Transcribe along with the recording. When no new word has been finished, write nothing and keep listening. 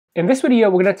In this video,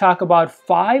 we're going to talk about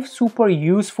 5 super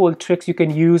useful tricks you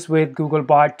can use with Google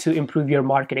BARD to improve your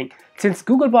marketing. Since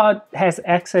Google BARD has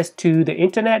access to the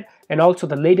internet and also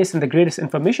the latest and the greatest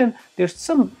information, there's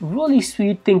some really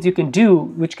sweet things you can do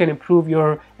which can improve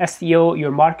your SEO,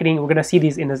 your marketing. We're going to see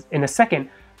these in a second.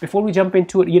 Before we jump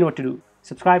into it, you know what to do.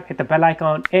 Subscribe, hit the bell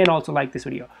icon, and also like this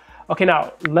video. Okay,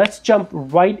 now let's jump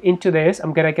right into this.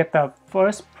 I'm going to get the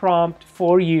first prompt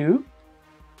for you.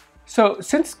 So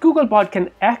since Google BARD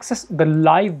can access the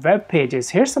live web pages,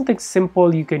 here's something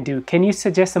simple you can do. Can you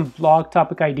suggest some blog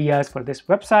topic ideas for this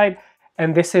website?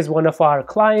 And this is one of our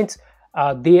clients.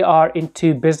 They are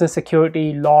into business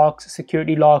security logs,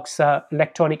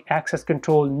 electronic access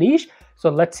control niche. So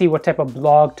let's see what type of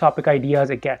blog topic ideas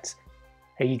it gets.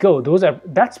 There you go.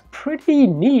 That's pretty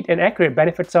neat and accurate.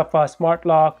 Benefits of smart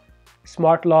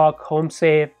lock, home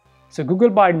safe. So Google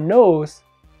BARD knows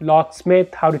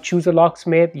locksmith, how to choose a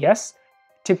locksmith, yes.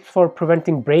 Tips for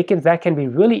preventing break-ins, that can be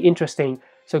really interesting.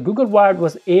 So Google BARD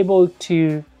was able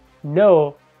to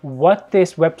know what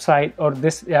this website or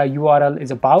this URL is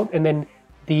about, and then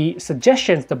the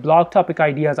suggestions, the blog topic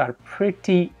ideas are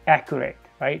pretty accurate,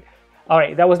 right? All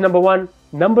right, that was number one.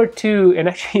 Number two, and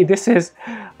actually this is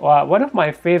one of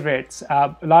my favorites.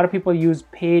 A lot of people use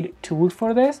paid tools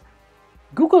for this.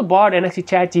 Google BARD and actually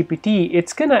ChatGPT,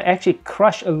 it's gonna actually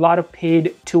crush a lot of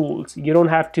paid tools. You don't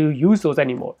have to use those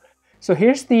anymore. So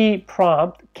here's the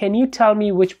prompt. Can you tell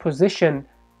me which position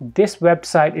this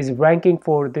website is ranking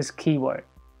for this keyword?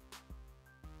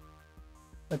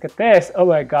 Look at this, oh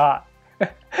my God.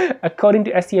 According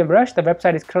to SEMrush, the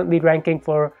website is currently ranking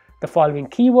for the following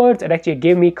keywords. It actually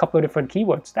gave me a couple of different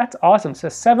keywords. That's awesome. So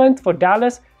 7th for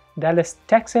Dallas,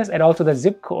 Texas, and also the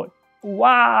zip code.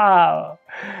 Wow.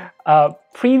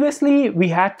 Previously, we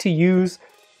had to use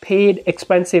paid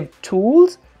expensive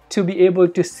tools to be able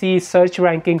to see search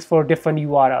rankings for different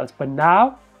URLs. But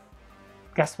now,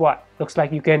 guess what? Looks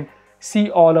like you can see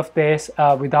all of this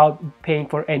without paying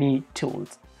for any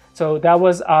tools. So that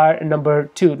was our number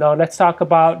two. Now let's talk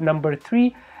about number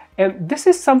three. And this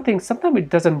is sometimes it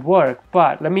doesn't work,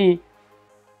 but I'm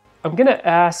gonna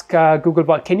ask Google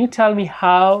BARD, can you tell me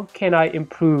how can I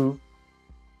improve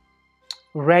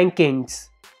rankings?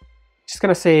 Just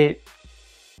gonna say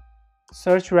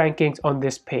search rankings on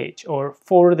this page or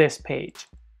for this page.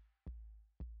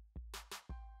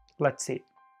 Let's see.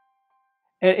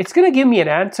 And it's gonna give me an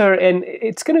answer, and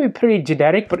it's gonna be pretty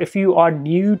generic, but if you are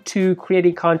new to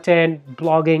creating content,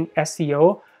 blogging,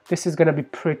 SEO, this is gonna be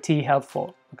pretty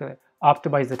helpful. Okay.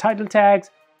 Optimize the title tags,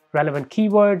 relevant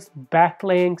keywords,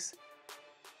 backlinks,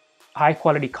 high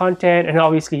quality content, and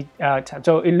obviously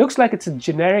so it looks like it's a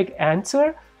generic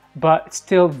answer, but it's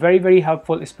still very, very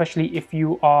helpful, especially if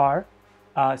you are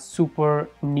super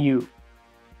new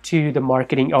to the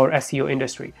marketing or SEO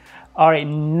industry. All right,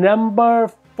 number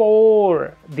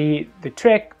 4, the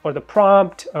trick or the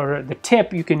prompt or the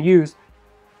tip you can use.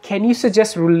 Can you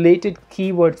suggest related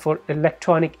keywords for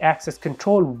electronic access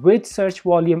control with search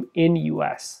volume in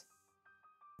US?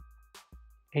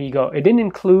 Here you go. It didn't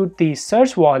include the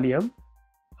search volume.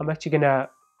 I'm actually gonna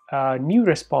new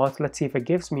response. Let's see if it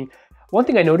gives me. One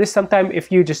thing I noticed, sometimes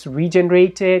if you just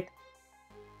regenerate it,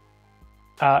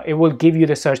 it will give you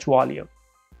the search volume.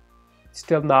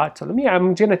 Still not. So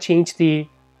I'm gonna change the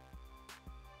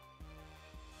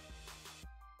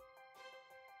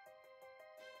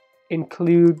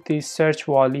include the search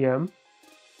volume.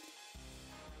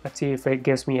 Let's see if it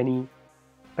gives me any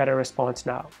better response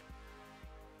now.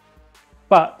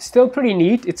 But still pretty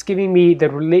neat. It's giving me the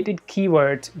related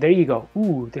keywords. There you go.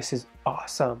 Ooh, this is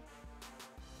awesome.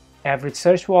 Average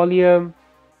search volume,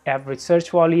 average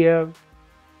search volume.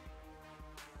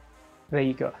 There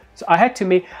you go. So I had to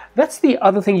make, that's the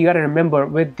other thing you got to remember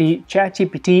with the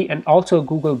ChatGPT and also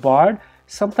Google BARD.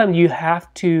 Sometimes you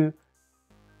have to,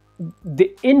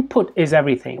 the input is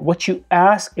everything. What you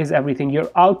ask is everything.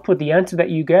 Your output, the answer that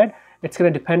you get, it's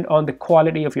going to depend on the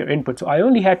quality of your input. So I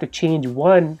only had to change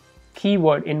one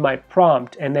keyword in my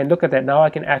prompt, and then look at that. Now I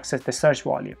can access the search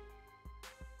volume,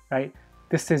 right?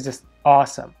 This is just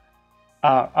awesome.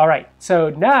 All right, so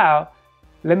now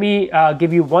let me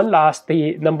give you one last,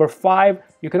 the number 5.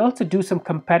 You can also do some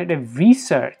competitive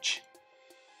research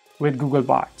with Google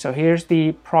BARD. So here's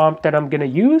the prompt that I'm gonna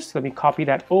use. Let me copy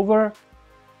that over.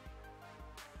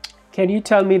 Can you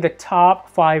tell me the top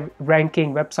 5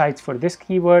 ranking websites for this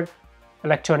keyword,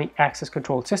 electronic access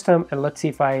control system? And let's see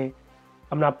if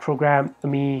I'm not programmed. Let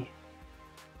me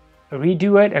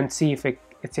redo it and see if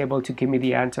it's able to give me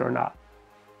the answer or not.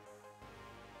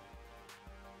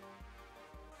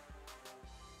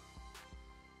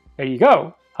 There you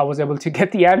go. I was able to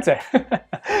get the answer.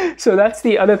 So that's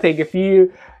the other thing. If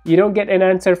you you don't get an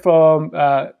answer from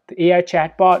the AI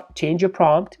chatbot, change your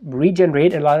prompt,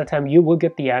 regenerate, and a lot of the time you will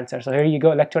get the answer. So here you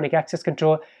go, electronic access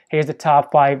control. Here's the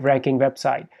top 5 ranking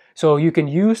website. So you can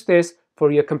use this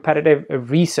for your competitive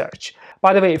research.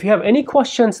 By the way, if you have any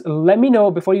questions, let me know.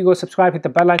 Before you go, subscribe, hit the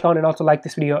bell icon, and also like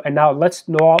this video. And now let's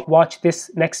watch this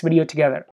next video together.